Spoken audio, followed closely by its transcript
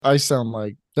I sound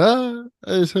like mm,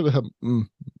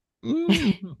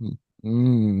 mm,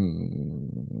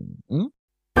 mm.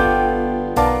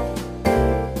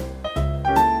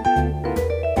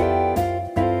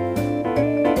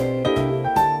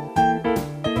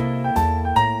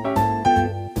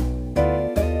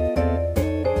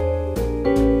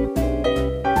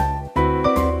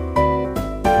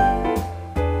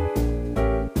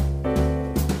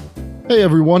 Hey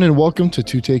everyone, and welcome to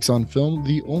Two Takes on Film,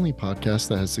 the only podcast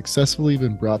that has successfully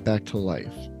been brought back to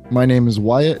life. My name is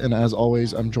Wyatt, and as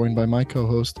always, I'm joined by my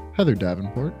co-host, Heather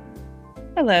Davenport.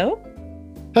 Hello.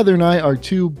 Heather and I are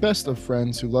two best of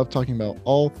friends who love talking about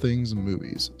all things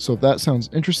movies. So if that sounds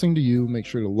interesting to you, make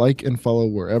sure to like and follow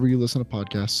wherever you listen to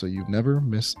podcasts so you never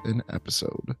miss an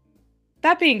episode.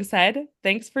 That being said,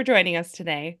 thanks for joining us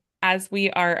today. As we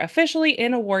are officially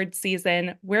in award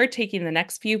season, we're taking the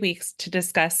next few weeks to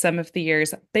discuss some of the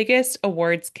year's biggest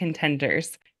awards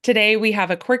contenders. Today, we have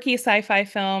a quirky sci-fi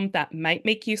film that might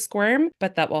make you squirm,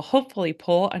 but that will hopefully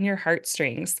pull on your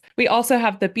heartstrings. We also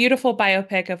have the beautiful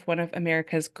biopic of one of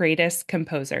America's greatest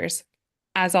composers.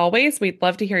 As always, we'd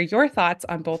love to hear your thoughts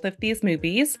on both of these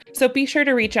movies, so be sure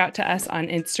to reach out to us on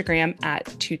Instagram at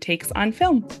Two Takes on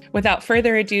Film. Without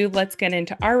further ado, let's get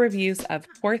into our reviews of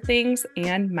Poor Things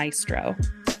and Maestro.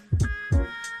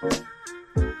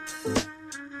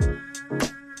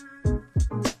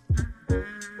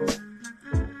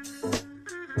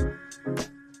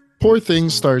 Poor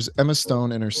Things stars Emma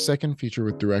Stone in her second feature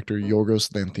with director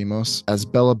Yorgos Lanthimos as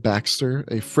Bella Baxter,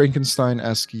 a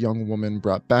Frankenstein-esque young woman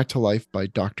brought back to life by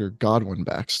Dr. Godwin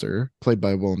Baxter, played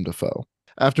by Willem Dafoe.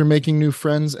 After making new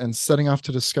friends and setting off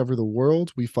to discover the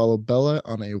world, we follow Bella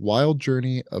on a wild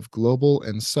journey of global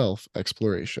and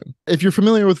self-exploration. If you're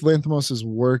familiar with Lanthimos'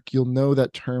 work, you'll know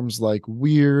that terms like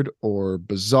weird or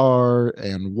bizarre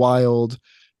and wild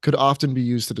could often be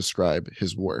used to describe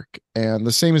his work, and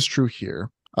the same is true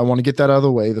here. I want to get that out of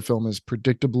the way. The film is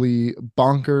predictably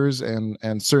bonkers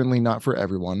and certainly not for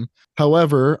everyone.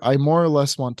 However, I more or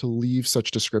less want to leave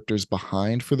such descriptors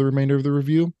behind for the remainder of the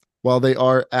review. While they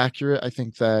are accurate, I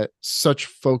think that such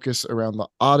focus around the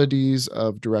oddities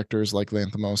of directors like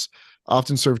Lanthimos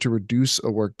often serve to reduce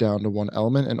a work down to one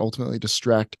element and ultimately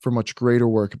distract from much greater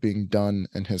work being done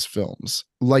in his films.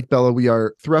 Like Bella, we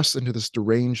are thrust into this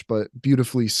deranged but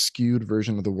beautifully skewed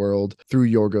version of the world through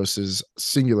Yorgos's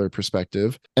singular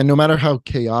perspective. And no matter how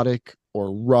chaotic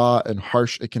or raw and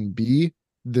harsh it can be,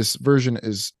 this version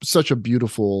is such a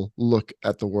beautiful look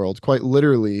at the world. Quite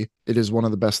literally, it is one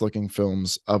of the best looking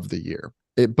films of the year.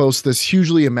 It boasts this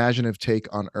hugely imaginative take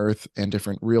on Earth and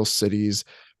different real cities,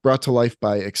 brought to life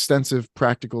by extensive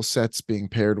practical sets being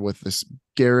paired with this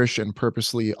garish and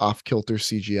purposely off-kilter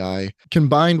CGI,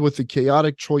 combined with the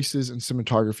chaotic choices in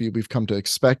cinematography we've come to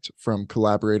expect from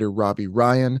collaborator Robbie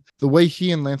Ryan. The way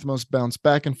he and Lanthimos bounce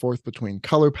back and forth between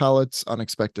color palettes,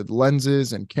 unexpected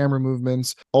lenses, and camera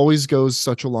movements always goes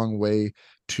such a long way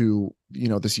to,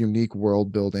 this unique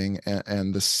world building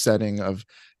and the setting of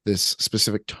this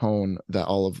specific tone that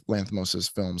all of Lanthimos's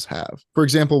films have. For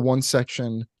example, one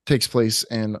section takes place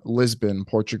in Lisbon,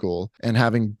 Portugal, and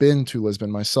having been to Lisbon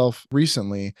myself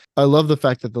recently, I love the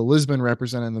fact that the Lisbon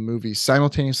represented in the movie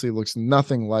simultaneously looks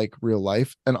nothing like real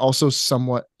life and also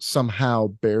somehow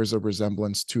bears a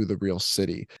resemblance to the real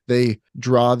city. They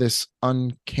draw this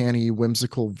uncanny,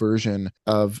 whimsical version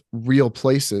of real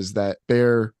places that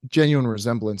bear genuine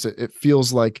resemblance. It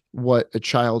feels like what a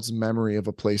child's memory of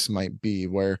a place might be,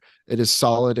 where it is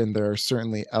solid and there are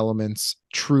certainly elements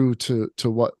true to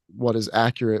what is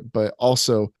accurate, but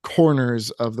also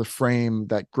corners of the frame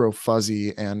that grow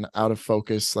fuzzy and out of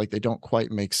focus, like they don't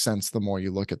quite make sense the more you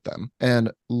look at them.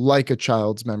 And like a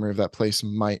child's memory of that place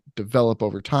might develop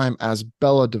over time, as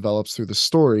Bella develops through the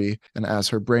story and as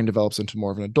her brain develops into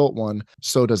more of an adult one,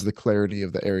 so does the clarity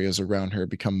of the areas around her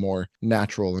become more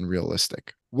natural and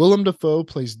realistic. Willem Dafoe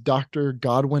plays Dr.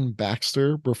 Godwin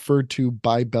Baxter, referred to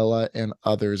by Bella and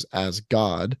others as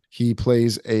God. He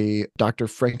plays a Dr.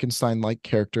 Frankenstein-like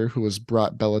character who has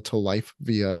brought Bella to life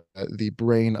via the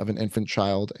brain of an infant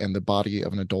child and the body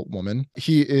of an adult woman.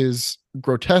 He is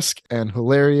grotesque and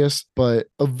hilarious, but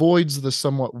avoids the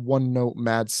somewhat one-note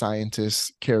mad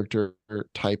scientist character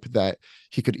type that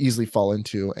he could easily fall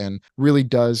into, and really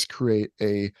does create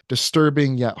a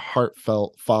disturbing yet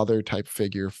heartfelt father type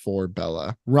figure for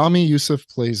Bella. Rami Youssef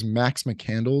plays Max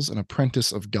McCandles, an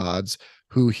apprentice of God's,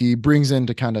 who he brings in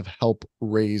to kind of help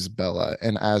raise Bella.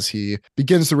 And as he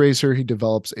begins to raise her, he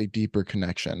develops a deeper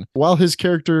connection. While his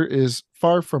character is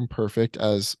far from perfect,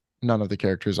 as none of the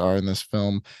characters are in this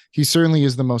film, he certainly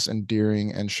is the most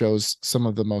endearing and shows some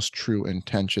of the most true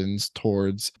intentions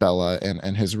towards Bella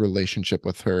and his relationship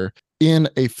with her. in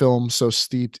a film so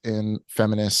steeped in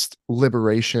feminist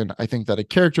liberation, I think that a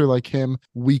character like him,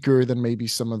 weaker than maybe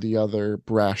some of the other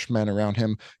brash men around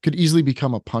him, could easily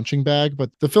become a punching bag.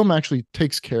 But the film actually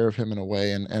takes care of him in a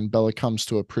way, and Bella comes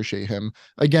to appreciate him,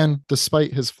 again,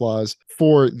 despite his flaws,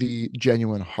 for the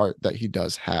genuine heart that he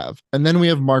does have. And then we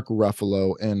have Mark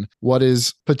Ruffalo in what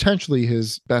is potentially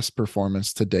his best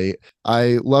performance to date.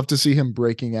 I love to see him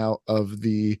breaking out of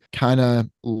the kind of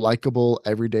likable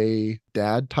everyday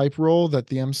dad type role that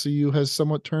the MCU has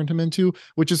somewhat turned him into,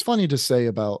 which is funny to say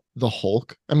about the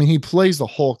Hulk. I mean, he plays the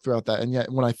Hulk throughout that. And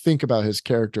yet, when I think about his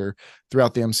character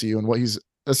throughout the MCU and what he's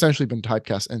essentially been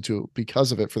typecast into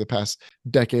because of it for the past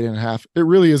decade and a half, it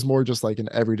really is more just like an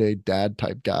everyday dad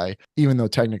type guy, even though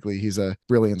technically he's a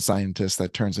brilliant scientist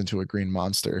that turns into a green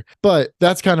monster. But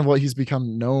that's kind of what he's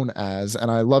become known as.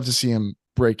 And I love to see him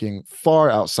breaking far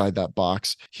outside that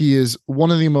box. He is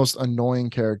one of the most annoying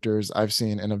characters I've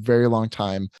seen in a very long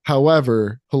time.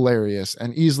 However, hilarious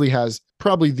and easily has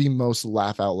probably the most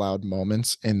laugh out loud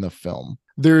moments in the film.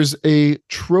 There's a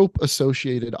trope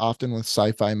associated often with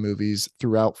sci-fi movies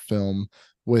throughout film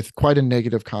with quite a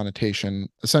negative connotation,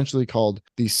 essentially called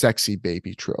the sexy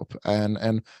baby trope.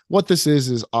 And what this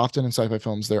is often in sci-fi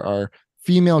films there are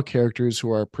female characters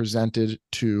who are presented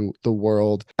to the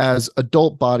world as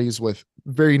adult bodies with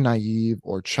very naive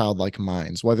or childlike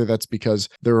minds, whether that's because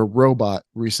they're a robot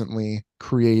recently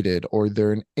created, or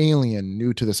they're an alien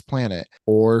new to this planet,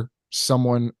 or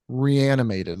someone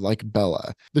reanimated like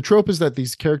Bella. The trope is that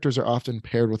these characters are often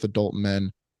paired with adult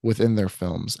men within their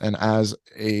films, and as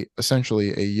a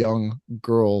essentially a young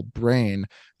girl brain,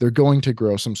 they're going to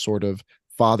grow some sort of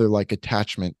father-like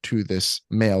attachment to this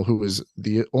male who is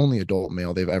the only adult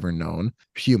male they've ever known,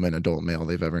 human adult male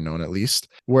they've ever known at least.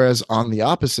 Whereas on the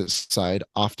opposite side,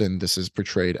 often this is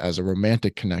portrayed as a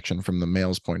romantic connection from the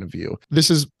male's point of view. This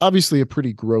is obviously a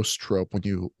pretty gross trope when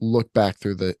you look back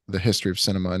through the history of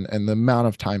cinema and the amount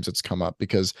of times it's come up,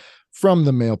 because from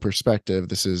the male perspective,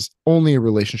 this is only a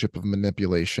relationship of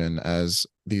manipulation, as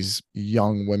these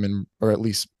young women, or at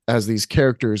least as these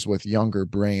characters with younger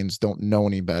brains, don't know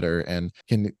any better and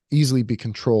can easily be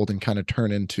controlled and kind of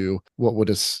turn into what would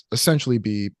essentially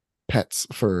be pets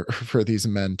for these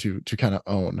men to kind of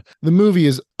own. The movie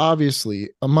is obviously,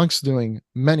 amongst doing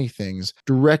many things,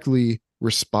 directly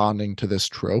responding to this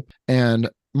trope, and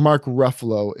Mark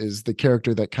Ruffalo is the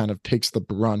character that kind of takes the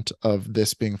brunt of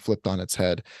this being flipped on its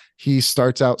head. He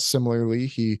starts out similarly.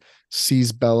 He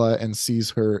sees Bella and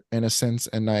sees her innocence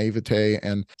and naivete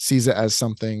and sees it as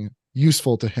something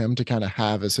useful to him to kind of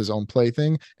have as his own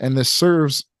plaything. And this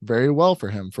serves very well for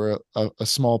him for a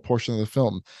small portion of the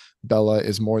film. Bella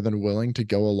is more than willing to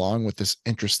go along with this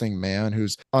interesting man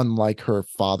who's unlike her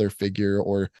father figure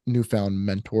or newfound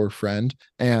mentor friend,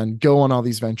 and go on all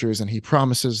these ventures. And he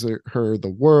promises her the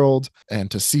world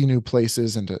and to see new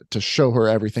places and to show her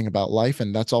everything about life.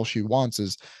 And that's all she wants,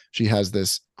 is she has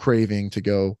this craving to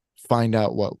go find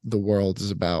out what the world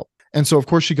is about. And so, of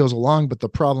course, she goes along, but the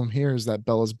problem here is that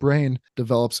Bella's brain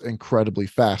develops incredibly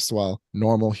fast, while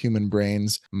normal human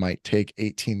brains might take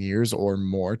 18 years or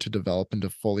more to develop into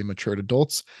fully matured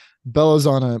adults. Bella's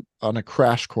on a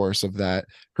crash course of that,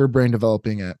 her brain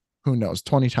developing at, who knows,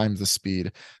 20 times the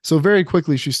speed. So very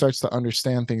quickly, she starts to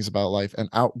understand things about life and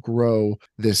outgrow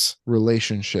this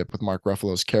relationship with Mark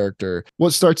Ruffalo's character.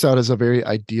 What starts out as a very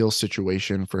ideal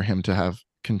situation for him to have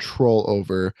control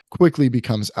over quickly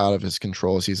becomes out of his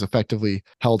control, as he's effectively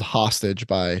held hostage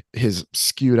by his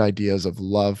skewed ideas of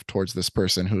love towards this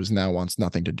person who now wants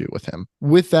nothing to do with him.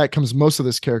 With that comes most of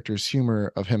this character's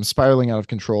humor of him spiraling out of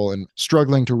control and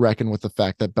struggling to reckon with the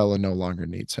fact that Bella no longer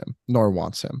needs him nor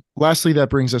wants him. Lastly,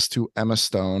 that brings us to Emma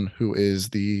Stone, who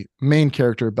is the main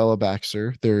character, Bella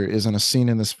Baxter. There isn't a scene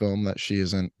in this film that she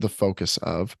isn't the focus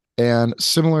of. And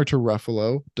similar to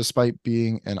Ruffalo, despite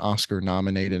being an Oscar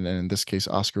nominated, and in this case,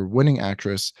 Oscar winning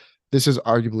actress, this is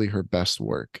arguably her best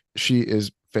work. She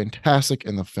is fantastic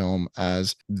in the film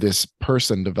as this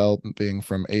person developing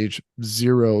from age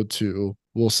 0 to,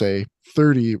 we'll say,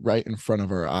 30 right in front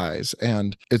of our eyes.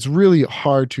 And it's really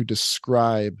hard to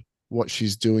describe what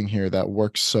she's doing here that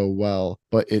works so well,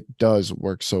 but it does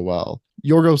work so well.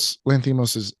 Yorgos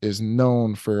Lanthimos is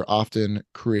known for often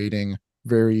creating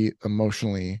very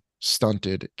emotionally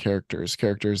stunted characters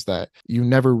that you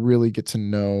never really get to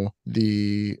know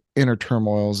the inner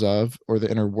turmoils of or the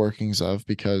inner workings of,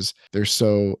 because they're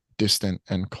so distant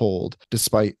and cold,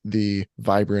 despite the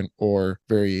vibrant or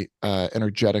very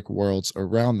energetic worlds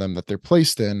around them that they're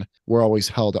placed in. We're always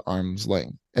held at arm's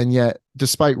length. And yet,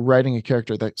 despite writing a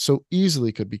character that so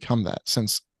easily could become that,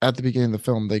 since at the beginning of the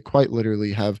film, they quite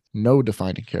literally have no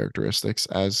defining characteristics.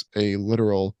 As a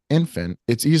literal infant,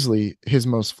 it's easily his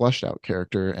most fleshed out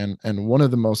character, and one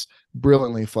of the most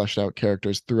brilliantly fleshed out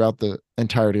characters throughout the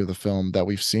entirety of the film that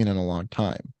we've seen in a long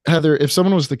time. Heather, if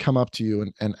someone was to come up to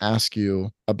you and ask you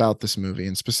about this movie,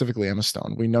 and specifically Emma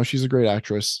Stone, we know she's a great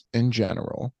actress in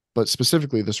general, but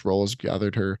specifically this role has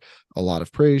gathered her a lot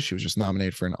of praise. She was just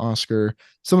nominated for an Oscar.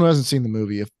 Someone who hasn't seen the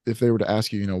movie, if they were to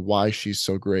ask you, why she's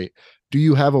so great, do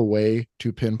you have a way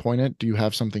to pinpoint it? Do you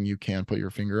have something you can put your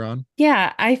finger on?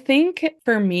 Yeah, I think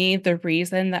for me, the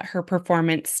reason that her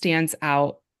performance stands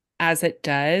out as it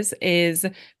does is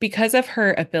because of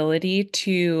her ability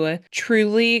to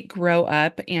truly grow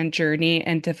up and journey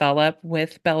and develop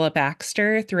with Bella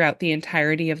Baxter throughout the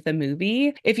entirety of the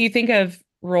movie. If you think of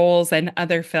roles in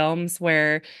other films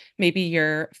where maybe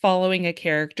you're following a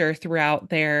character throughout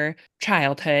their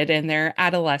childhood and their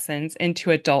adolescence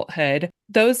into adulthood,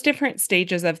 those different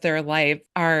stages of their life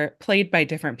are played by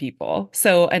different people.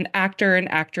 So, an actor and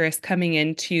actress coming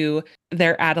into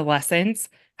their adolescence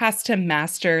has to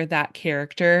master that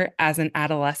character as an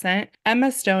adolescent.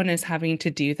 Emma Stone is having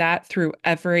to do that through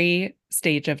every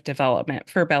stage of development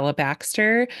for Bella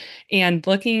Baxter. And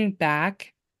looking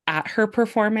back at her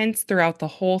performance throughout the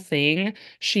whole thing,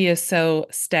 she is so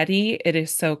steady. It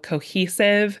is so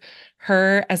cohesive.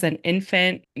 Her as an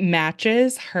infant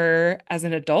matches her as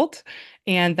an adult.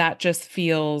 And that just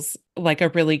feels like a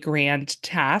really grand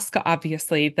task.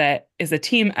 Obviously, that is a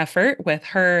team effort with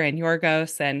her and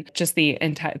Yorgos and just the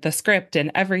script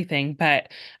and everything.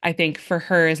 But I think for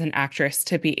her as an actress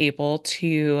to be able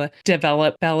to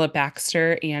develop Bella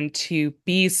Baxter and to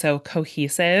be so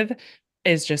cohesive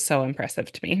is just so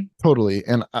impressive to me. Totally.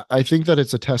 And I think that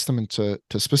it's a testament to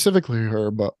specifically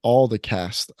her, but all the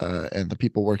cast and the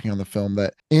people working on the film,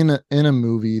 that in a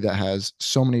movie that has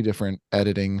so many different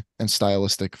editing and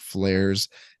stylistic flares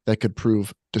that could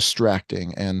prove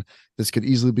distracting. And this could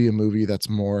easily be a movie that's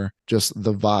more just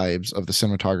the vibes of the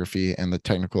cinematography and the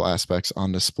technical aspects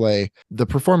on display. The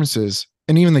performances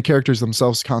and even the characters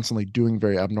themselves constantly doing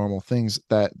very abnormal things,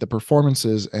 that the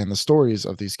performances and the stories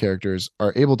of these characters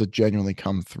are able to genuinely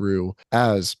come through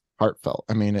as heartfelt.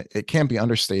 I mean, it can't be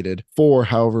understated for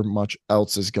however much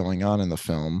else is going on in the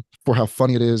film, for how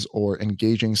funny it is or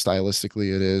engaging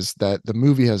stylistically it is, that the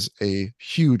movie has a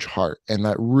huge heart, and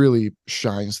that really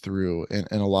shines through in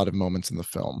a lot of moments in the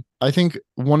film. I think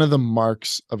one of the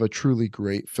marks of a truly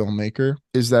great filmmaker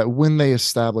is that when they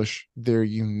establish their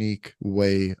unique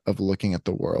way of looking at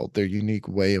the world, their unique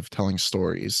way of telling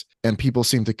stories, and people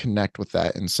seem to connect with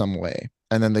that in some way,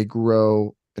 and then they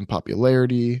grow in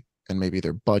popularity, and maybe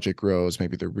their budget grows,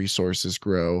 maybe their resources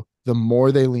grow, the more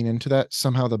they lean into that,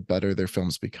 somehow the better their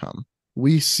films become.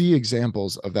 We see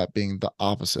examples of that being the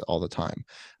opposite all the time.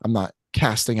 I'm not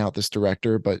casting out this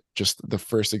director, but just the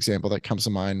first example that comes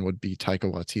to mind would be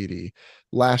Taika Waititi.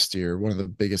 Last year, one of the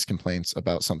biggest complaints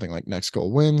about something like Next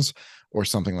Goal Wins or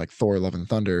something like Thor Love and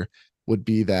Thunder would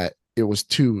be that it was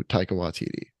too Taika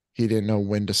Waititi. He didn't know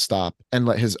when to stop and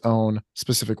let his own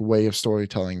specific way of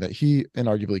storytelling that he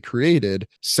inarguably created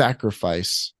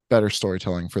sacrifice better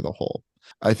storytelling for the whole.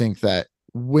 I think that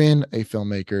when a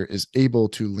filmmaker is able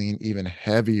to lean even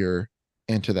heavier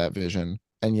into that vision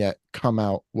and yet come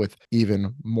out with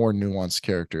even more nuanced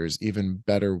characters, even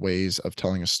better ways of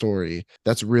telling a story,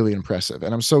 that's really impressive.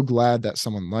 And I'm so glad that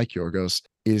someone like Yorgos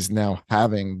is now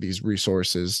having these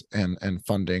resources and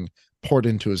funding poured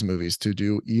into his movies to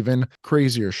do even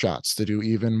crazier shots, to do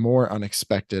even more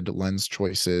unexpected lens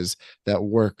choices that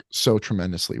work so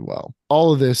tremendously well.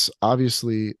 All of this,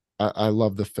 obviously, I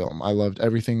love the film. I loved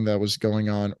everything that was going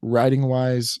on writing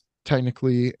wise,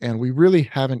 technically, and we really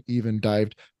haven't even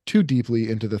dived too deeply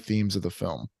into the themes of the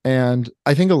film. And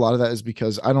I think a lot of that is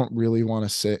because I don't really want to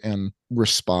sit and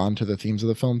respond to the themes of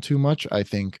the film too much. I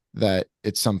think that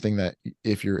it's something that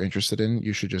if you're interested in,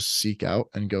 you should just seek out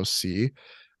and go see.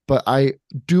 But I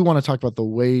do want to talk about the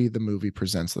way the movie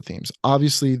presents the themes.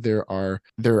 Obviously, there are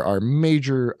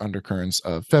major undercurrents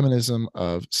of feminism,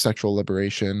 of sexual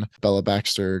liberation. Bella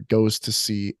Baxter goes to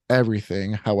see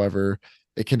everything. However,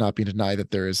 it cannot be denied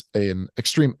that there is an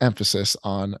extreme emphasis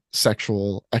on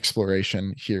sexual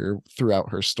exploration here throughout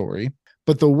her story.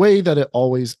 But the way that it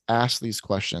always asks these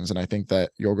questions, and I think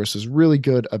that Yorgos is really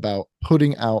good about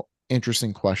putting out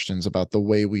interesting questions about the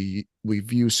way we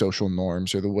view social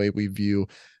norms, or the way we view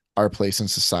our place in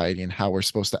society and how we're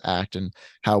supposed to act and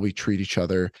how we treat each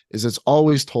other, is it's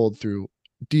always told through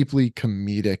deeply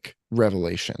comedic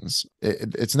revelations.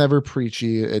 It's never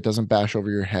preachy. It doesn't bash over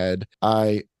your head.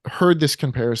 I heard this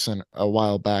comparison a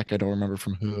while back. I don't remember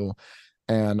from who.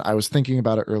 And I was thinking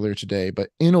about it earlier today, but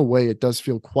in a way, it does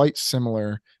feel quite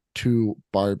similar to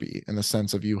Barbie, in the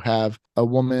sense of you have a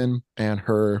woman and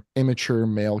her immature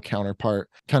male counterpart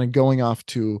kind of going off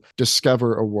to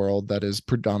discover a world that is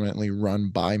predominantly run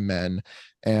by men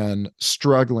and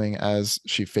struggling as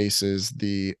she faces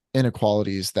the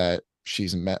inequalities that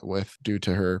she's met with due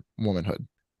to her womanhood.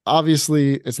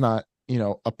 Obviously, it's not,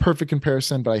 a perfect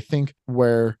comparison, but I think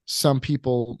where some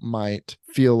people might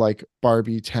feel like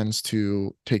Barbie tends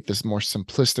to take this more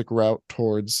simplistic route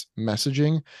towards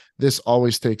messaging, this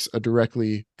always takes a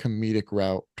directly comedic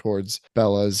route towards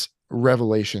Bella's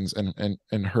revelations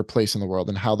and her place in the world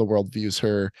and how the world views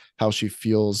her, how she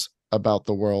feels about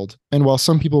the world. And while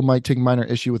some people might take minor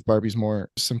issue with Barbie's more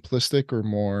simplistic or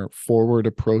more forward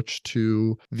approach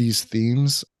to these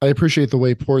themes, I appreciate the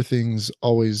way Poor Things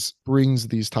always brings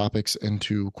these topics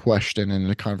into question and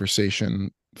into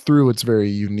conversation through its very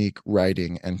unique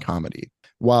writing and comedy.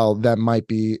 While that might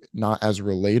be not as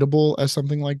relatable as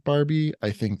something like Barbie,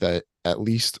 I think that at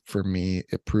least for me,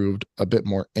 it proved a bit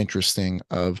more interesting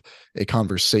of a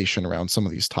conversation around some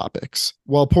of these topics.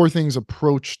 While Poor Things'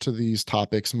 approach to these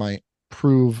topics might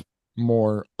prove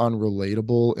more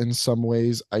unrelatable in some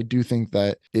ways, I do think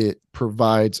that it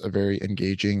provides a very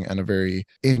engaging and a very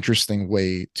interesting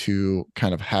way to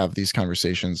kind of have these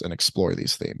conversations and explore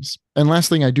these themes. And last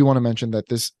thing, I do want to mention that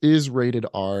this is rated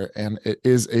R and it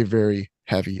is a very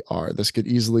heavy R. This could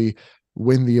easily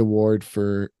win the award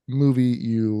for movie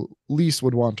you least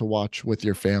would want to watch with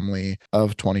your family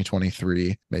of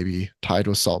 2023, maybe tied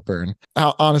with Saltburn.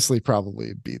 Honestly,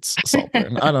 probably beats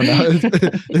Saltburn. I don't know.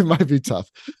 It might be tough.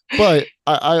 But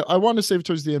I want to save it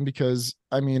towards the end because,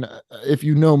 I mean, if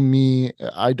you know me,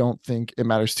 I don't think it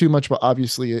matters too much, but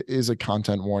obviously it is a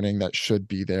content warning that should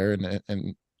be there.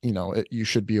 And you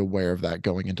should be aware of that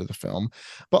going into the film.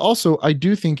 But also, I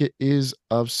do think it is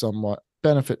of somewhat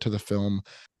benefit to the film.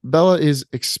 Bella is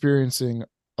experiencing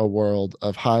a world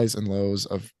of highs and lows,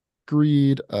 of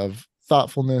greed, of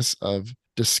thoughtfulness, of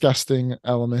disgusting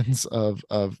elements, of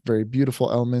very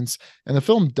beautiful elements. And the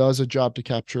film does a job to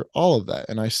capture all of that.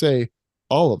 And I say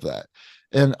all of that.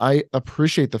 And I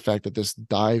appreciate the fact that this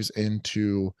dives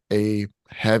into a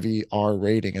heavy R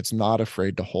rating. It's not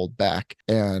afraid to hold back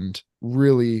and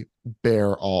really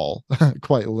bear all,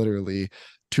 quite literally,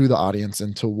 to the audience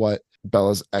and to what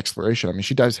Bella's exploration. I mean,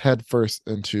 she dives headfirst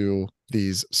into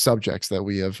these subjects that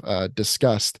we have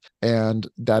discussed, and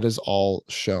that is all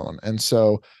shown. And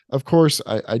so, of course,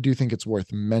 I do think it's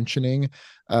worth mentioning,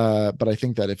 but I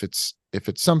think that if it's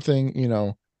something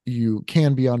you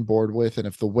can be on board with, and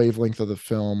if the wavelength of the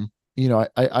film,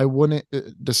 I wouldn't,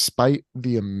 despite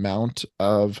the amount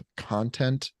of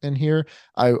content in here,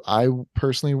 I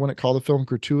personally wouldn't call the film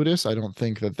gratuitous. I don't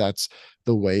think that that's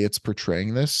the way it's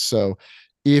portraying this. So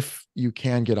if you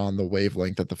can get on the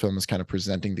wavelength that the film is kind of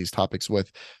presenting these topics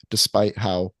with, despite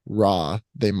how raw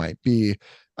they might be,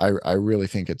 I really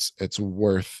think it's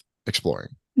worth exploring.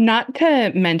 Not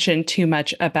to mention too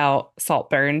much about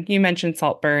Saltburn. You mentioned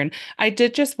Saltburn. I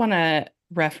did just want to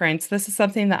reference this is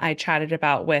something that I chatted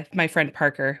about with my friend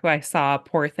Parker, who I saw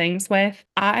Poor Things with.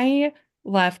 I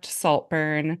left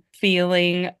Saltburn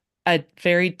feeling a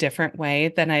very different way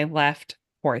than I left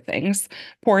Poor Things.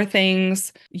 Poor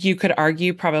Things, you could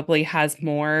argue, probably has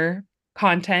more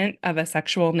content of a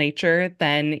sexual nature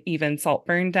than even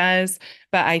Saltburn does.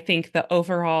 But I think the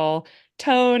overall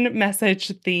tone,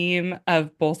 message, theme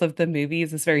of both of the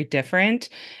movies is very different.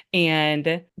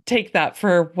 And take that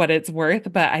for what it's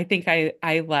worth. But I think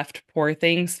I left Poor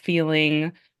Things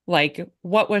feeling like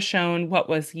what was shown, what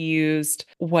was used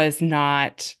was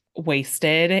not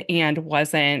wasted and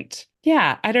wasn't,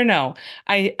 yeah, I don't know.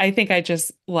 I think I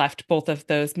just left both of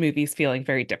those movies feeling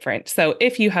very different. So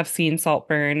if you have seen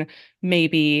Saltburn,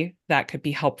 maybe that could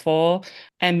be helpful.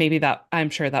 And maybe that, I'm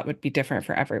sure that would be different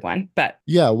for everyone. But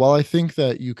Yeah, well, I think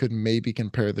that you could maybe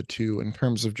compare the two in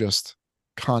terms of just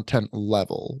content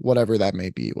level, whatever that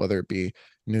may be, whether it be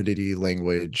nudity,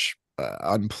 language,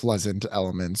 unpleasant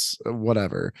elements,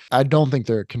 whatever. I don't think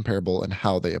they're comparable in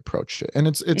how they approach it. And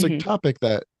it's a mhm, topic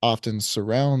that often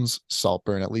surrounds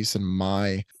Saltburn, at least in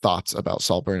my thoughts about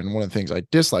Saltburn. And one of the things I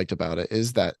disliked about it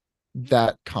is that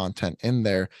content in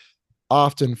there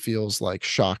often feels like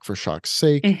shock for shock's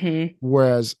sake, mhm,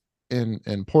 whereas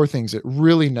in Poor Things it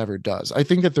really never does. I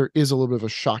think that there is a little bit of a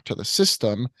shock to the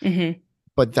system, mhm,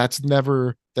 but that's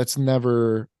never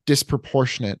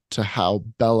disproportionate to how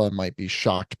Bella might be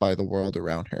shocked by the world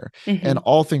around her. And mhm,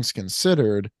 all things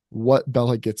considered, what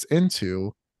Bella gets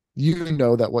into,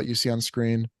 that what you see on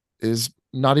screen is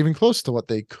not even close to what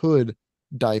they could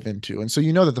dive into. And so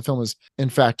that the film is in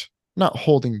fact not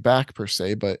holding back per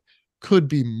se, but could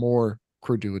be more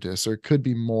gratuitous or could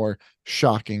be more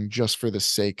shocking just for the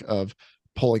sake of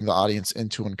pulling the audience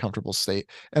into an uncomfortable state.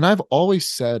 And I've always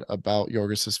said about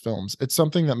Yorgos's films, it's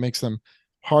something that makes them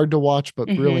hard to watch but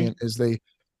Hmm. brilliant, is they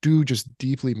do just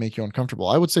deeply make you uncomfortable.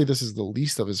 I would say this is the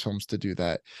least of his films to do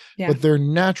that, Yeah. but they're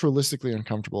naturalistically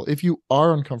uncomfortable. If you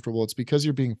are uncomfortable, it's because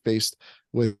you're being faced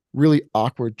with really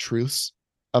awkward truths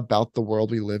about the world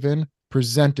we live in,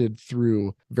 presented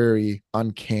through very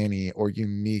uncanny or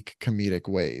unique comedic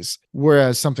ways.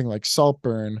 Whereas something like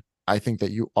Saltburn, I think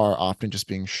that you are often just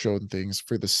being shown things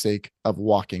for the sake of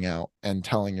walking out and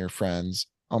telling your friends,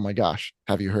 "Oh my gosh,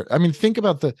 have you heard?" I mean, think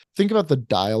about the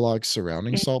dialogue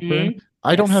surrounding Saltburn. Hmm.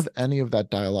 I don't Yes, have any of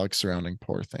that dialogue surrounding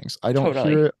Poor Things. I don't hear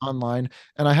totally. it online,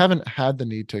 and I haven't had the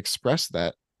need to express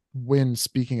that when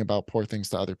speaking about Poor Things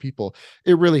to other people.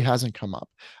 It really hasn't come up.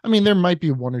 I mean, there might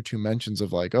be one or two mentions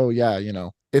of like, "Oh yeah,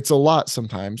 it's a lot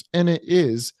sometimes," and it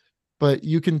is, but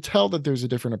you can tell that there's a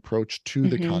different approach to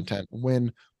the Hmm. content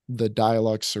when the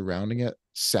dialogue surrounding it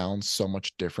sounds so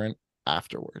much different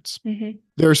afterwards. Hmm.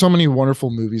 There are so many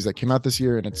wonderful movies that came out this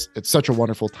year, and it's such a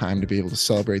wonderful time to be able to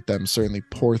celebrate them. Certainly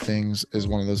Poor Things is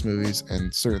one of those movies,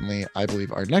 and certainly I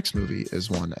believe our next movie is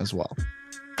one as well.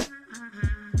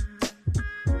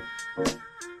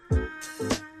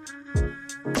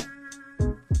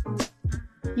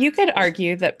 You could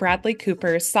argue that Bradley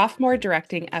Cooper's sophomore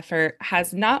directing effort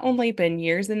has not only been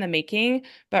years in the making,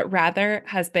 but rather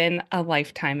has been a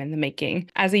lifetime in the making.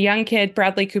 As a young kid,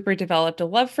 Bradley Cooper developed a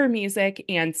love for music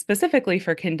and specifically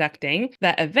for conducting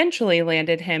that eventually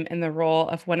landed him in the role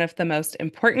of one of the most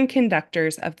important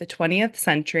conductors of the 20th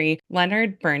century,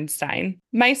 Leonard Bernstein.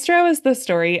 Maestro is the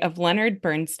story of Leonard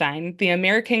Bernstein, the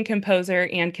American composer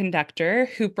and conductor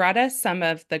who brought us some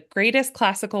of the greatest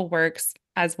classical works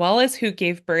as well as who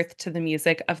gave birth to the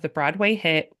music of the Broadway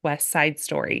hit West Side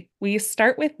Story. We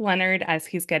start with Leonard as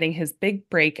he's getting his big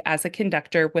break as a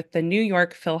conductor with the New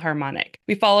York Philharmonic.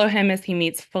 We follow him as he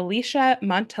meets Felicia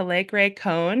Montalegre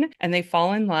Cohn and they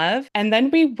fall in love. And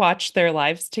then we watch their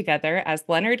lives together as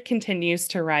Leonard continues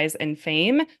to rise in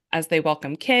fame, as they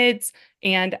welcome kids,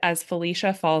 and as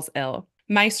Felicia falls ill.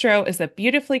 Maestro is a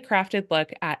beautifully crafted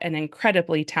look at an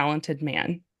incredibly talented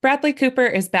man. Bradley Cooper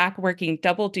is back working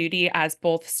double duty as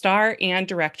both star and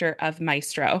director of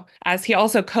Maestro. As he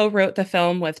also co wrote the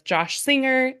film with Josh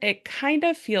Singer, it kind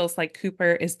of feels like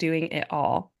Cooper is doing it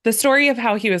all. The story of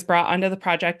how he was brought onto the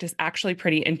project is actually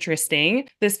pretty interesting.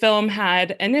 This film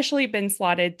had initially been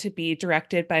slotted to be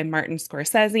directed by Martin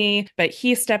Scorsese, but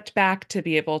he stepped back to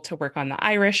be able to work on The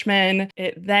Irishman.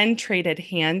 It then traded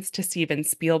hands to Steven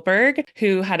Spielberg,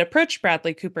 who had approached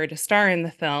Bradley Cooper to star in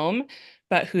the film,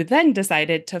 but who then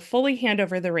decided to fully hand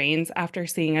over the reins after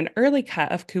seeing an early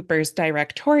cut of Cooper's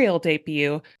directorial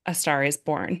debut, A Star is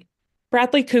Born.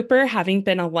 Bradley Cooper, having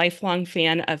been a lifelong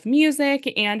fan of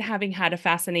music and having had a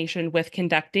fascination with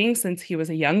conducting since he was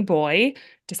a young boy,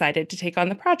 decided to take on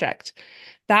the project.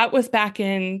 That was back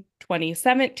in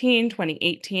 2017,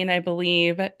 2018, I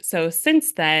believe. So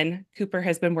since then, Cooper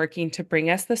has been working to bring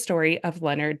us the story of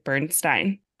Leonard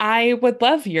Bernstein. I would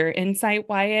love your insight,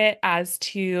 Wyatt, as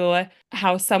to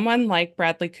how someone like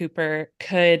Bradley Cooper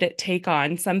could take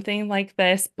on something like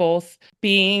this, both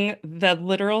being the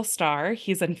literal star,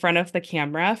 he's in front of the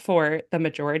camera for the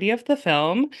majority of the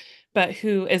film, but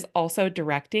who is also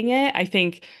directing it. I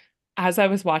think as I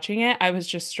was watching it, I was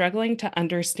just struggling to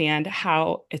understand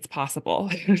how it's possible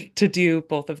to do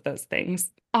both of those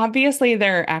things. Obviously,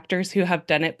 there are actors who have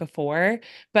done it before,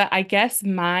 but I guess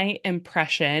my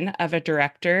impression of a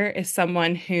director is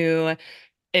someone who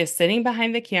is sitting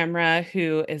behind the camera,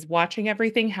 who is watching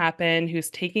everything happen, who's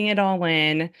taking it all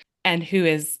in, and who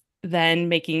is then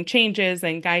making changes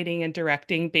and guiding and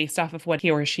directing based off of what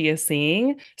he or she is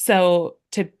seeing. So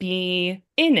to be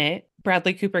in it,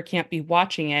 Bradley Cooper can't be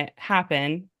watching it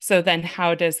happen. So then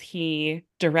how does he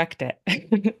direct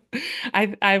it?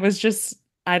 I was just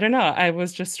I don't know. I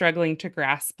was just struggling to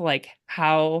grasp like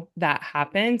how that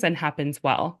happens and happens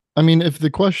well. I mean, if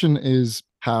the question is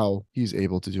how he's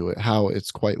able to do it, how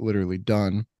it's quite literally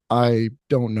done, I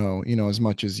don't know, as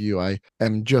much as you. I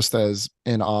am just as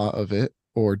in awe of it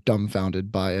or dumbfounded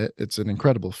by it. It's an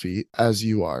incredible feat as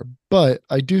you are. But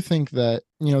I do think that,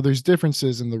 there's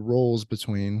differences in the roles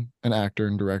between an actor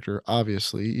and director,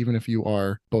 obviously, even if you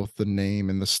are both the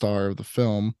name and the star of the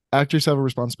film. Actors have a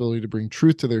responsibility to bring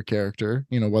truth to their character,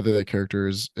 whether that character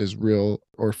is real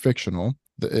or fictional.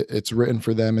 It's written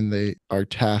for them and they are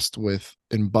tasked with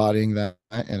embodying that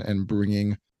and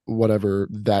bringing whatever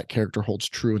that character holds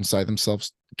true inside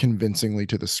themselves convincingly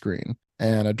to the screen.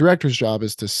 And a director's job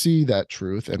is to see that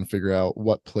truth and figure out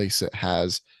what place it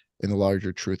has in the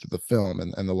larger truth of the film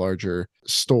and the larger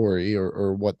story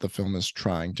or what the film is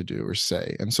trying to do or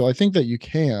say. And so I think that you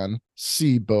can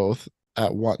see both.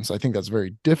 at once. I think that's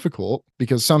very difficult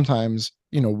because sometimes,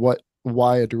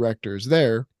 why a director is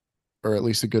there, or at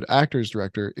least a good actor's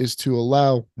director, is to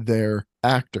allow their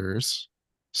actors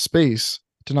space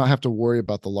to not have to worry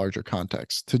about the larger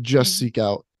context, to just Mhm. seek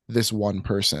out this one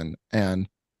person and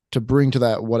to bring to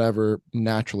that whatever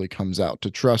naturally comes out, to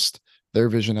trust their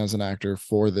vision as an actor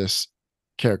for this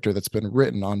character that's been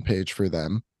written on page for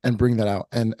them and bring that out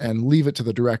and leave it to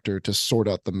the director to sort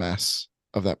out the mess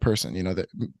of that person. The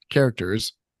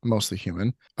characters, mostly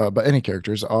human, but any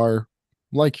characters are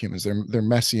like humans. They're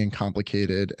messy and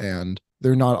complicated, and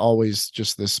they're not always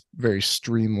just this very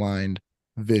streamlined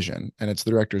vision. And it's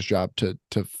the director's job to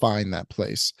find that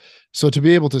place. So to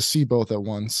be able to see both at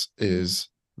once Mhm. is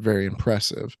very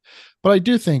impressive. But I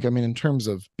do think, I mean, in terms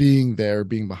of being there,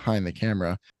 being behind the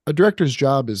camera, a director's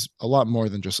job is a lot more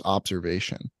than just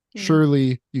observation. Mhm.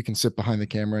 Surely you can sit behind the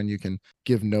camera and you can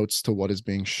give notes to what is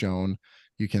being shown.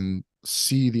 You can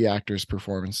see the actors'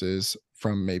 performances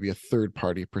from maybe a third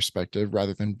party perspective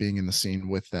rather than being in the scene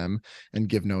with them, and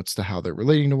give notes to how they're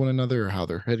relating to one another or how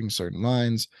they're hitting certain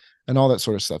lines and all that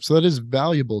sort of stuff. So that is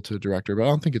valuable to a director, but I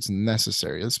don't think it's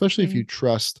necessary, especially if you Mhm.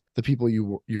 trust the people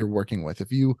you're working with.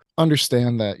 If you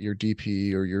understand that your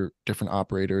DP or your different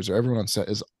operators or everyone on set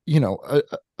is,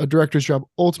 a director's job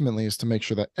ultimately is to make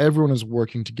sure that everyone is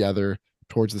working together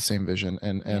towards the same vision,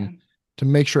 and Yeah. to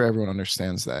make sure everyone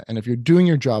understands that. And if you're doing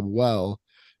your job well,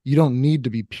 you don't need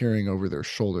to be peering over their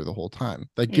shoulder the whole time.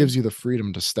 That gives Mm. you the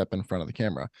freedom to step in front of the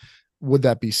camera. Would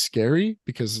that be scary?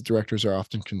 Because directors are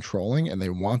often controlling and they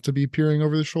want to be peering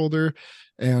over the shoulder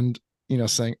and,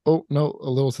 saying, oh, no, a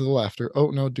little to the left, or,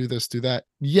 oh, no, do this, do that.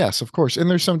 Yes, of course. And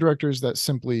there's some directors that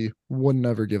simply would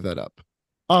never give that up.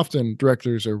 Often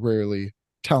directors are rarely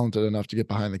talented enough to get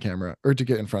behind the camera or to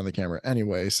get in front of the camera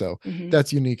anyway. So Mhm.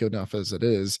 that's unique enough as it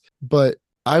is. But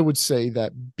I would say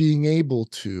that being able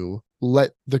to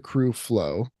let the crew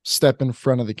flow, step in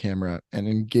front of the camera and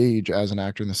engage as an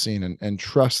actor in the scene, and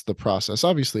trust the process.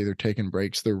 Obviously, they're taking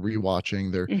breaks, they're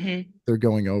rewatching, Mhm. they're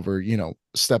going over,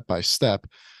 step by step.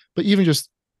 But even just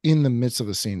in the midst of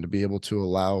the scene, to be able to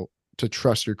allow to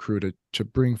trust your crew to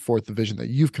bring forth the vision that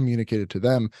you've communicated to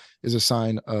them is a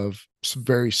sign of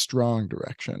very strong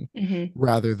direction Mhm.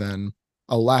 rather than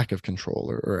a lack of control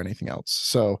or anything else.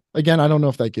 So again, I don't know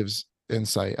if that gives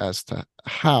insight as to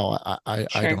how. I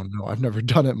Sure. don't know. I've never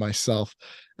done it myself,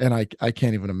 and I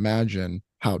can't even imagine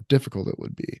how difficult it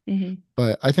would be. Mhm.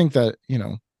 But I think that,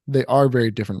 they are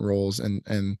very different roles,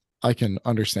 and I can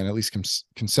understand, at least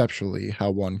conceptually,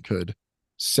 how one could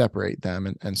separate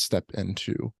them and step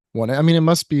into one. I mean, it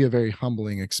must be a very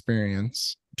humbling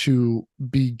experience to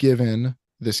be given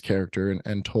this character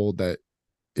and told that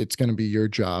it's going to be your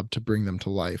job to bring them to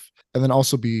life, and then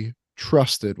also be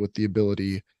trusted with the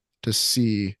ability to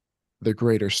see the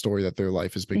greater story that their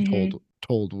life is being told Mhm.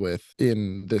 told with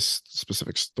in this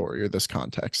specific story or this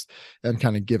context, and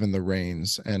kind of given the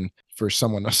reins. And for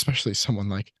someone, especially someone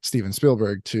like Steven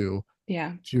Spielberg,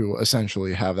 Yeah. to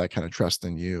essentially have that kind of trust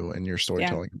in you and your Yeah.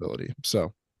 storytelling ability.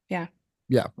 So Yeah.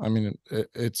 yeah, I mean,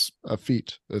 it's a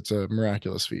feat. It's a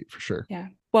miraculous feat for sure. Yeah.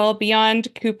 Well, beyond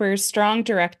Cooper's strong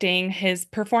directing, his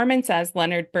performance as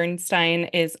Leonard Bernstein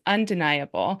is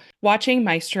undeniable. Watching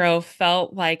Maestro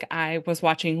felt like I was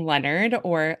watching Leonard,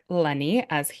 or Lenny,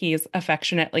 as he's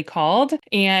affectionately called,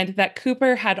 and that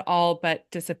Cooper had all but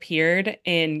disappeared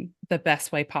in the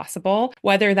best way possible,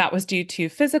 whether that was due to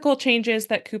physical changes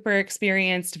that Cooper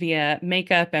experienced via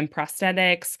makeup and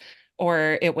prosthetics,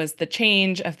 or it was the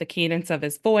change of the cadence of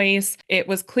his voice. It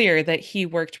was clear that he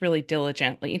worked really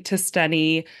diligently to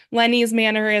study Lenny's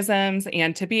mannerisms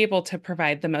and to be able to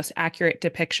provide the most accurate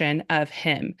depiction of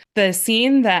him. The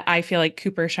scene that I feel like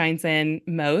Cooper shines in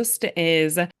most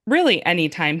is really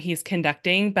anytime he's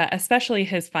conducting, but especially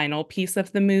his final piece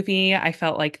of the movie. I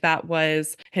felt like that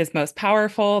was his most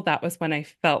powerful. That was when I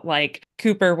felt like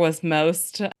Cooper was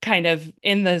most kind of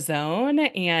in the zone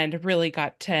and really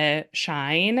got to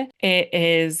shine. It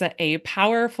is a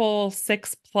powerful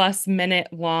 6+ minute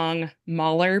long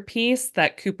Mahler piece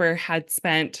that Cooper had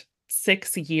spent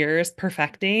 6 years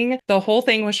perfecting. The whole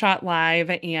thing was shot live,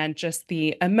 and just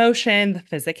the emotion, the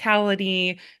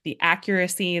physicality, the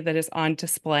accuracy that is on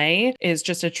display is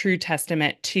just a true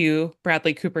testament to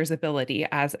Bradley Cooper's ability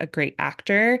as a great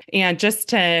actor. And just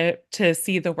to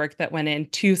see the work that went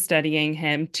into studying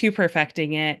him, to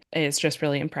perfecting it, is just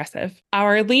really impressive.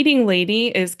 Our leading lady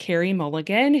is Carey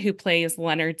Mulligan, who plays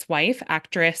Leonard's wife,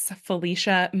 actress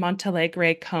Felicia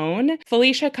Montalegre Cohn.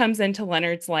 Felicia comes into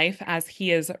Leonard's life as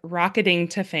he is rocketing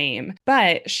to fame,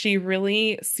 but she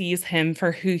really sees him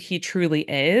for who he truly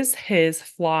is, his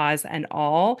flaws and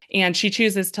all. And she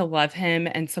chooses to love him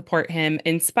and support him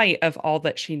in spite of all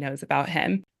that she knows about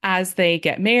him. As they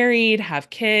get married,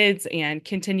 have kids, and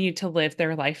continue to live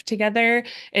their life together,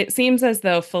 it seems as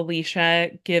though Felicia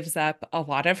gives up a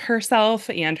lot of herself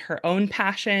and her own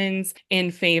passions in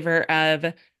favor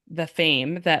of the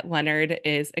fame that Leonard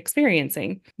is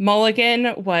experiencing.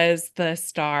 Mulligan was the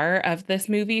star of this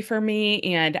movie for me,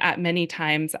 and at many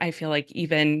times I feel like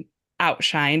even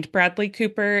outshined Bradley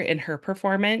Cooper in her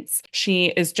performance.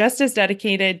 She is just as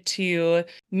dedicated to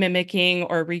mimicking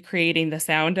or recreating the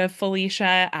sound of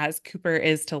Felicia as Cooper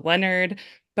is to Leonard,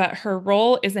 but her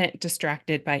role isn't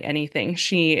distracted by anything.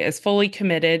 She is fully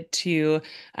committed to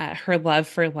her love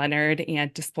for Leonard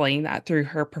and displaying that through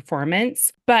her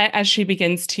performance. But as she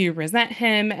begins to resent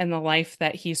him and the life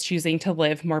that he's choosing to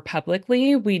live more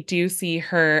publicly, we do see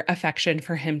her affection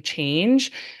for him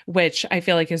change, which I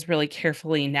feel like is really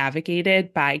carefully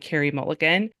navigated by Carey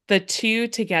Mulligan. The two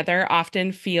together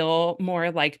often feel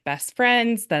more like best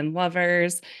friends than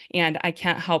lovers, and I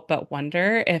can't help but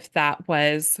wonder if that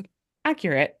was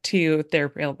accurate to their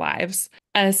real lives.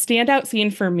 A standout scene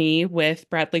for me with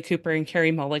Bradley Cooper and Carey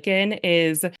Mulligan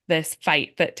is this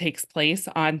fight that takes place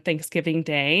on Thanksgiving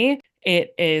Day.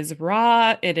 It is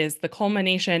raw, it is the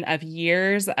culmination of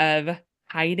years of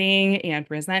hiding and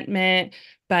resentment,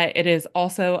 but it is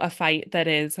also a fight that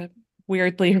is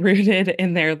weirdly rooted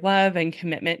in their love and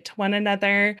commitment to one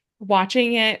another.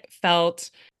 Watching it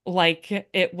felt like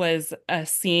it was a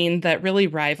scene that really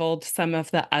rivaled some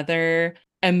of the other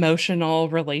emotional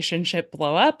relationship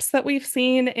blowups that we've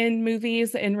seen in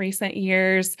movies in recent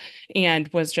years and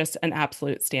was just an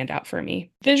absolute standout for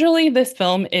me. Visually, this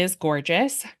film is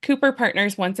gorgeous. Cooper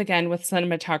partners once again with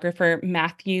cinematographer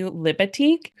Matthew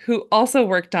Libatique, who also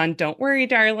worked on Don't Worry,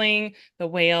 Darling, The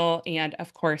Whale, and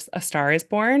of course, A Star is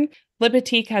Born.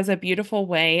 Libatique has a beautiful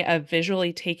way of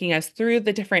visually taking us through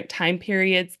the different time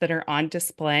periods that are on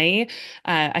display.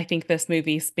 I think this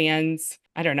movie spans,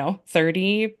 I don't know,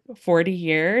 30, 40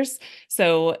 years.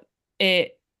 So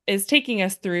it is taking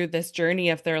us through this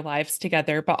journey of their lives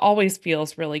together, but always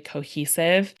feels really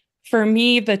cohesive. For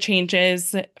me, the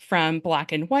changes from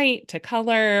black and white to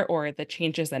color or the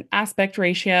changes in aspect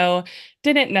ratio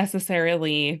didn't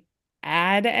necessarily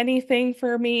add anything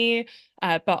for me.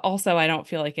 But also, I don't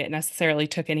feel like it necessarily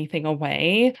took anything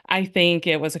away. I think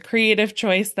it was a creative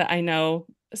choice that I know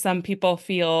some people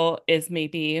feel is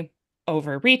maybe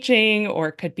overreaching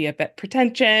or could be a bit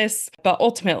pretentious, but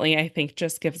ultimately, I think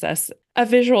just gives us a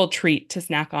visual treat to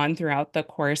snack on throughout the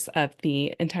course of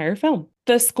the entire film.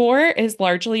 The score is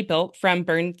largely built from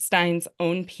Bernstein's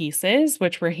own pieces,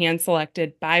 which were hand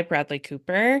selected by Bradley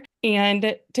Cooper.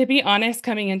 And to be honest,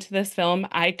 coming into this film,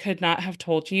 I could not have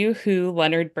told you who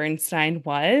Leonard Bernstein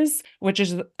was, which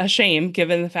is a shame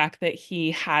given the fact that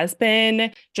he has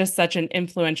been just such an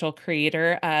influential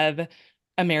creator of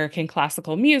American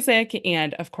classical music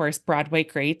and, of course, Broadway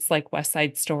greats like West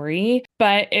Side Story.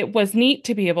 But it was neat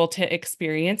to be able to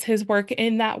experience his work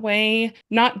in that way,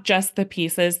 not just the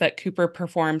pieces that Cooper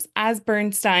performs as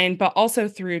Bernstein, but also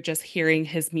through just hearing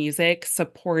his music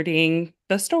supporting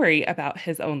the story about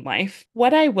his own life.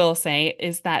 What I will say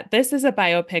is that this is a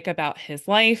biopic about his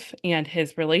life and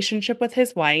his relationship with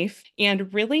his wife,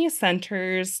 and really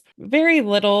centers very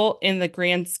little in the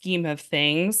grand scheme of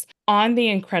things on the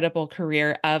incredible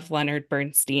career of Leonard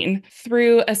Bernstein.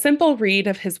 Through a simple read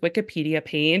of his Wikipedia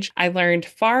page, I learned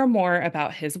far more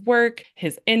about his work,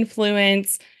 his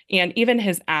influence, and even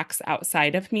his acts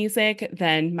outside of music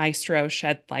than Maestro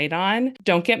shed light on.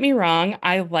 Don't get me wrong,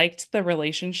 I liked the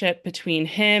relationship between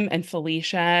him and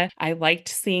Felicia. I liked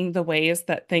seeing the ways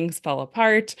that things fell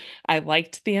apart. I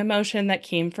liked the emotion that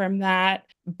came from that,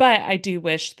 but I do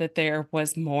wish that there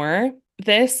was more.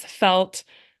 This felt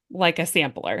like a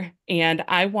sampler, and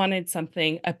I wanted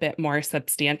something a bit more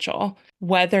substantial,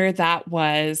 whether that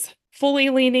was fully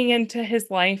leaning into his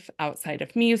life outside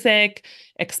of music,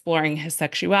 exploring his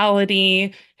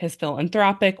sexuality, his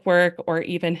philanthropic work, or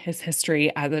even his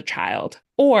history as a child.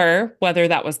 Or whether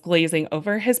that was glazing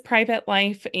over his private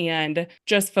life and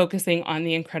just focusing on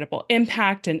the incredible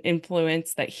impact and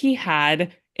influence that he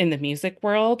had in the music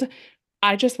world.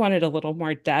 I just wanted a little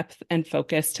more depth and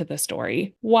focus to the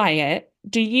story. Wyatt,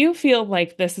 do you feel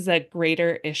like this is a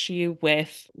greater issue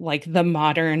with like the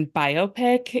modern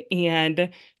biopic? And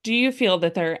do you feel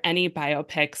that there are any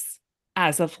biopics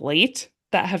as of late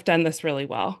that have done this really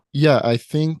well? Yeah, I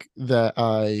think that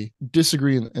I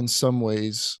disagree in some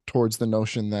ways towards the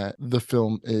notion that the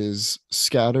film is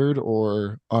scattered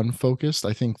or unfocused.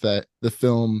 I think that the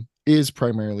film is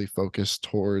primarily focused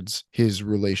towards his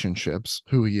relationships,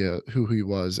 who he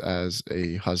was as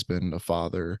a husband, a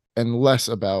father, and less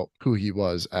about who he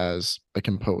was as a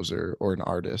composer or an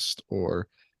artist or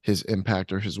his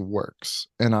impact or his works.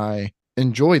 And I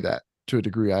enjoy that to a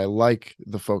degree. I like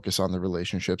the focus on the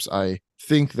relationships. I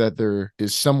think that there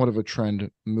is somewhat of a trend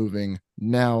moving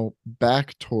now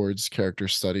back towards character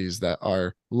studies that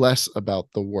are less about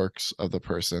the works of the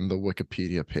person, the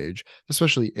Wikipedia page,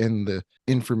 especially in the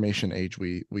information age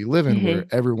we live in, where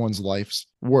Mm-hmm. everyone's life's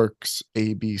works,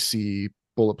 ABC,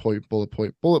 bullet point, bullet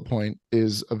point, bullet point,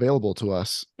 is available to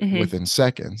us Mm-hmm. within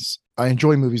seconds. I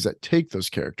enjoy movies that take those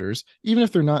characters, even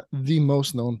if they're not the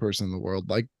most known person in the world,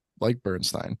 like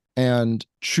Bernstein, and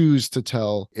choose to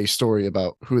tell a story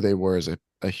about who they were as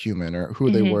a human, or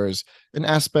who they Mm-hmm. were as an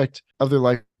aspect of their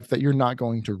life that you're not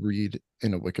going to read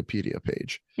in a Wikipedia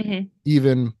page. Mm-hmm.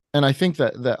 Even, and I think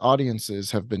that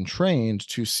audiences have been trained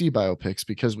to see biopics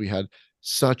because we had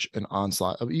such an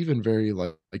onslaught of even very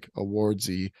like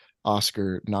awardsy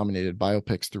Oscar nominated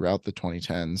biopics throughout the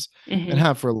 2010s, and Mm-hmm.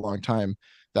 have for a long time,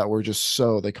 that were just,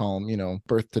 so they call them,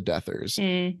 birth to deathers,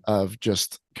 Mm-hmm. of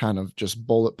just kind of just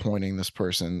bullet pointing this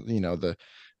person,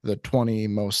 the 20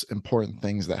 most important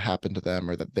things that happened to them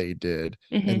or that they did,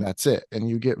 and Mm-hmm. that's it. And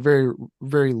you get very,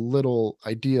 very little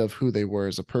idea of who they were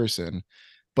as a person,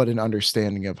 but an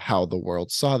understanding of how the world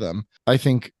saw them. I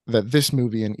think that this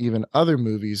movie and even other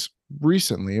movies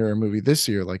recently, or a movie this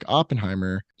year like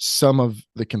Oppenheimer, some of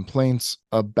the complaints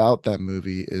about that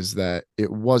movie is that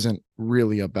it wasn't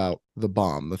really about the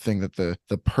bomb, the thing that the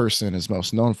person is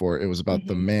most known for. It was about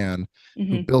the Mm-hmm. man who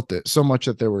Mm-hmm. built it, so much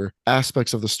that there were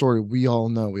aspects of the story we all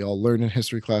know, we all learned in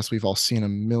history class, we've all seen a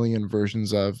million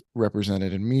versions of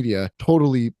represented in media,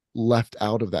 totally left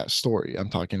out of that story. I'm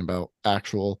talking about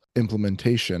actual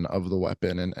implementation of the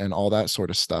weapon and all that sort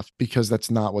of stuff, because that's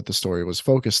not what the story was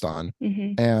focused on.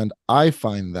 Mm-hmm. And I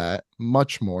find that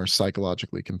much more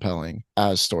psychologically compelling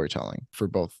as storytelling for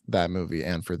both that movie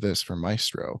and for this, for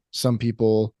Maestro. Some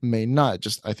people may not.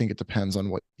 Just, I think it depends on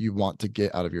what you want to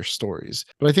get out of your stories.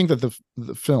 But I think that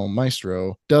the film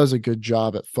Maestro does a good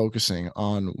job at focusing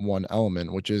on one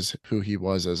element, which is who he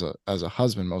was as a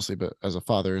husband mostly, but as a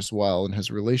father as well, and his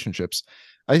relationships.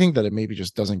 I think that it maybe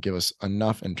just doesn't give us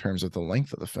enough in terms of the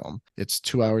length of the film. It's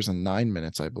 2 hours and 9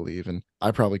 minutes, I believe, and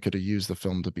I probably could have used the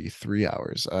film to be 3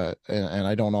 hours. And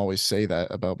I don't always say that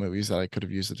about movies, that I could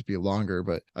have used it to be longer,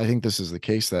 but I think this is the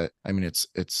case. That, I mean,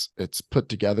 it's put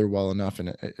together well enough, and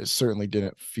it certainly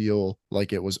didn't feel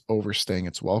like it was overstaying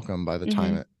its welcome by the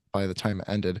time Mm-hmm. it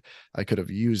ended. I could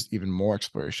have used even more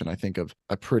exploration. I think of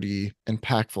a pretty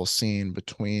impactful scene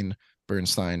between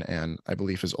Bernstein and, I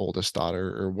believe, his oldest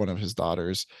daughter, or one of his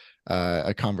daughters,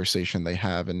 a conversation they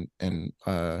have in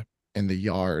the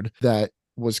yard, that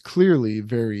was clearly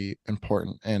very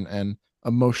important and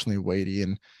emotionally weighty.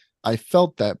 And I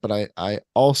felt that, but I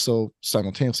also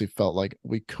simultaneously felt like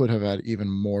we could have had even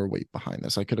more weight behind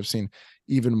this. I could have seen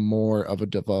even more of a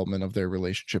development of their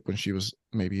relationship when she was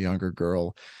maybe a younger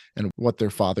girl, and what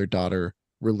their father daughter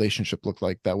relationship looked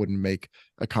like, that would make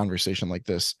a conversation like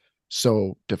this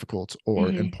so difficult or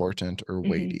Mm-hmm. important or Mm-hmm.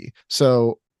 weighty.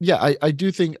 So yeah, I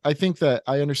think that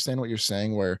I understand what you're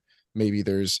saying, where maybe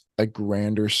there's a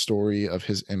grander story of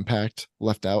his impact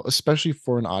left out, especially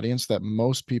for an audience that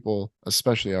most people,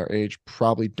 especially our age,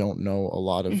 probably don't know a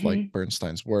lot of like Mm-hmm.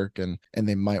 Bernstein's work, and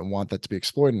they might want that to be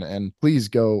explored. And please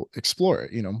go explore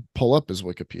it, pull up his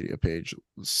Wikipedia page,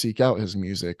 seek out his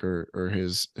music, or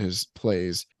his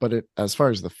plays. But as far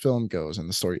as the film goes and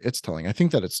the story it's telling, I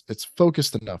think that it's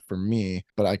focused enough for me,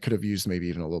 but I could have used maybe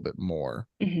even a little bit more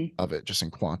Mm-hmm. of it just in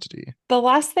quantity. The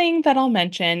last thing that I'll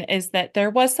mention is that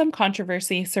there was some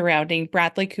controversy surrounding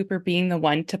Bradley Cooper being the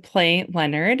one to play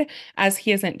Leonard, as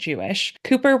he isn't Jewish.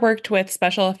 Cooper worked with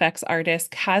special effects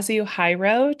artist Kazu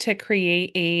Hiro to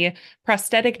create a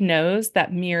prosthetic nose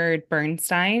that mirrored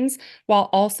Bernstein's,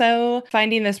 while also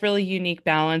finding this really unique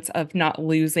balance of not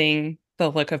losing the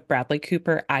look of Bradley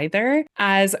Cooper either.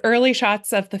 As early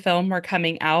shots of the film were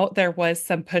coming out, there was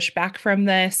some pushback from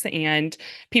this, and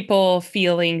people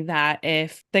feeling that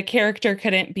if the character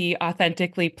couldn't be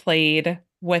authentically played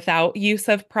without use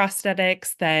of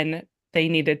prosthetics, then they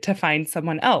needed to find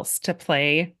someone else to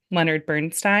play Leonard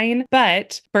Bernstein.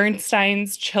 But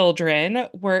Bernstein's children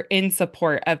were in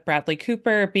support of Bradley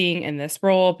Cooper being in this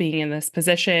role, being in this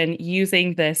position,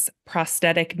 using this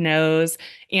prosthetic nose,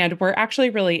 and were actually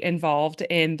really involved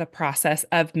in the process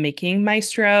of making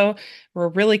Maestro. Were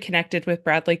really connected with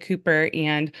Bradley Cooper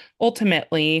and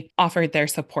ultimately offered their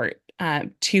support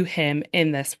to him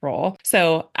in this role.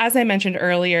 So, as I mentioned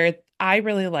earlier, I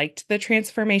really liked the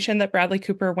transformation that Bradley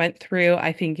Cooper went through.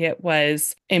 I think it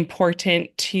was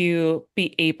important to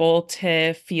be able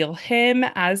to feel him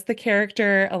as the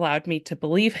character, allowed me to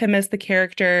believe him as the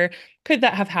character. Could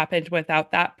that have happened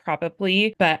without that?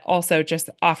 Probably, but also just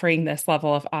offering this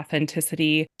level of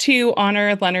authenticity to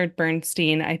honor Leonard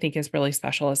Bernstein, I think is really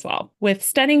special as well. With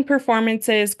stunning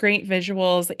performances, great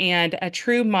visuals, and a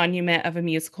true monument of a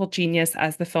musical genius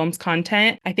as the film's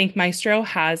content, I think Maestro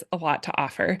has a lot to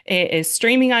offer. It is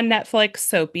streaming on Netflix,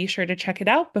 so be sure to check it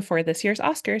out before this year's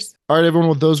Oscars. All right, everyone.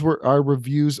 Well, those were our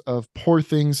reviews of Poor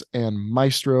Things and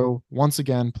Maestro. Once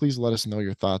again, please let us know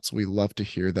your thoughts. We love to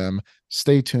hear them.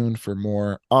 Stay tuned for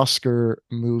more Oscar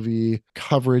movie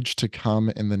coverage to come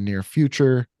in the near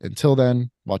future. Until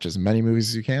then, watch as many movies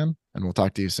as you can, and we'll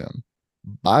talk to you soon.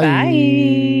 Bye.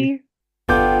 Bye.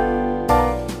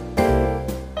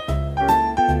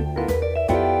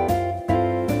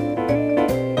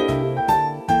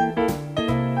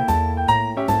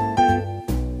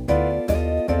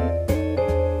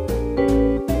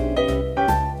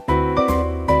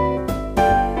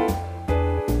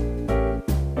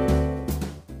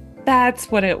 That's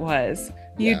what it was.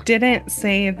 You Yeah. didn't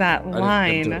say that I didn't do it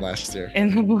line last year.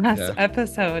 in the last Yeah.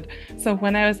 episode. So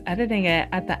when I was editing it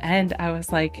at the end, I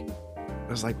was like,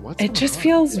 I was like, what's it going just on?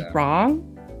 feels Yeah. wrong.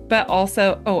 But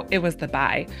also, oh, it was the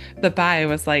bye. The bye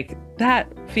was like, that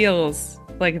feels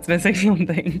like it's missing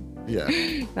something. Yeah.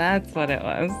 That's what it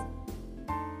was.